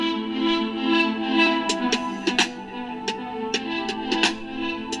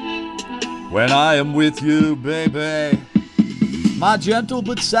when I am with you, baby. My gentle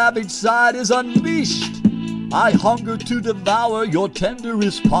but savage side is unleashed. I hunger to devour your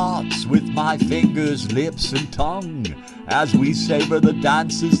tenderest parts with my fingers, lips, and tongue, as we savor the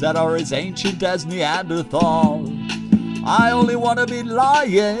dances that are as ancient as Neanderthal. I only want to be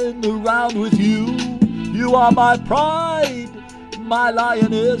lying around with you. You are my pride, my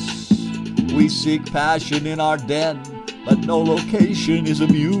lioness. We seek passion in our den, but no location is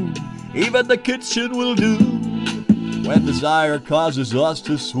immune. Even the kitchen will do when desire causes us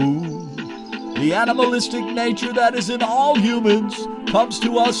to swoon. The animalistic nature that is in all humans comes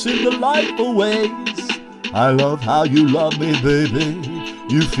to us in delightful ways. I love how you love me, baby.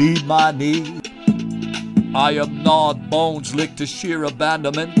 You feed my need. I am gnawed, bones licked to sheer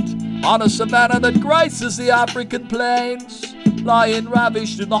abandonment on a savanna that graces the African plains, lying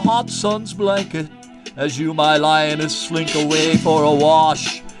ravished in the hot sun's blanket as you, my lioness, slink away for a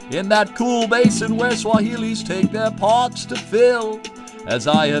wash in that cool basin where Swahilis take their pots to fill, as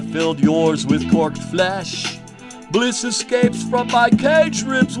I have filled yours with corked flesh. Bliss escapes from my caged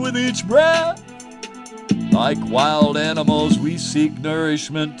ribs with each breath. Like wild animals, we seek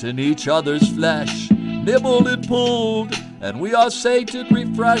nourishment in each other's flesh, nibbled and pulled, and we are sated,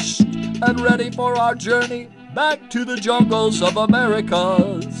 refreshed, and ready for our journey back to the jungles of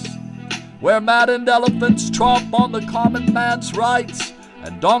Americas, where maddened elephants tromp on the common man's rights,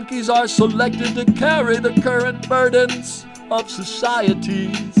 and donkeys are selected to carry the current burdens of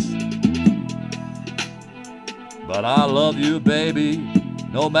societies. But I love you, baby,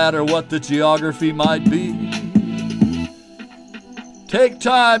 no matter what the geography might be. Take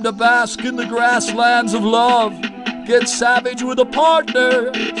time to bask in the grasslands of love. Get savage with a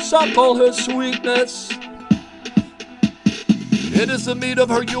partner, suckle her sweetness. It is the meat of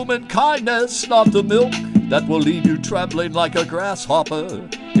her human kindness, not the milk, that will leave you trembling like a grasshopper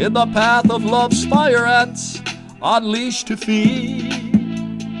in the path of love's fire ants, unleashed to feed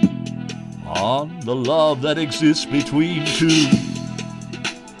on the love that exists between two,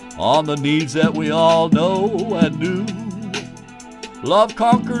 on the needs that we all know and knew. Love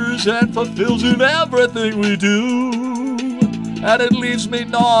conquers and fulfills in everything we do, and it leaves me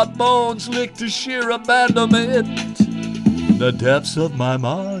gnawed, bones licked to sheer abandonment in the depths of my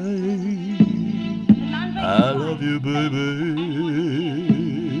mind. I love you, baby.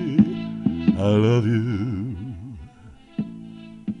 I love you.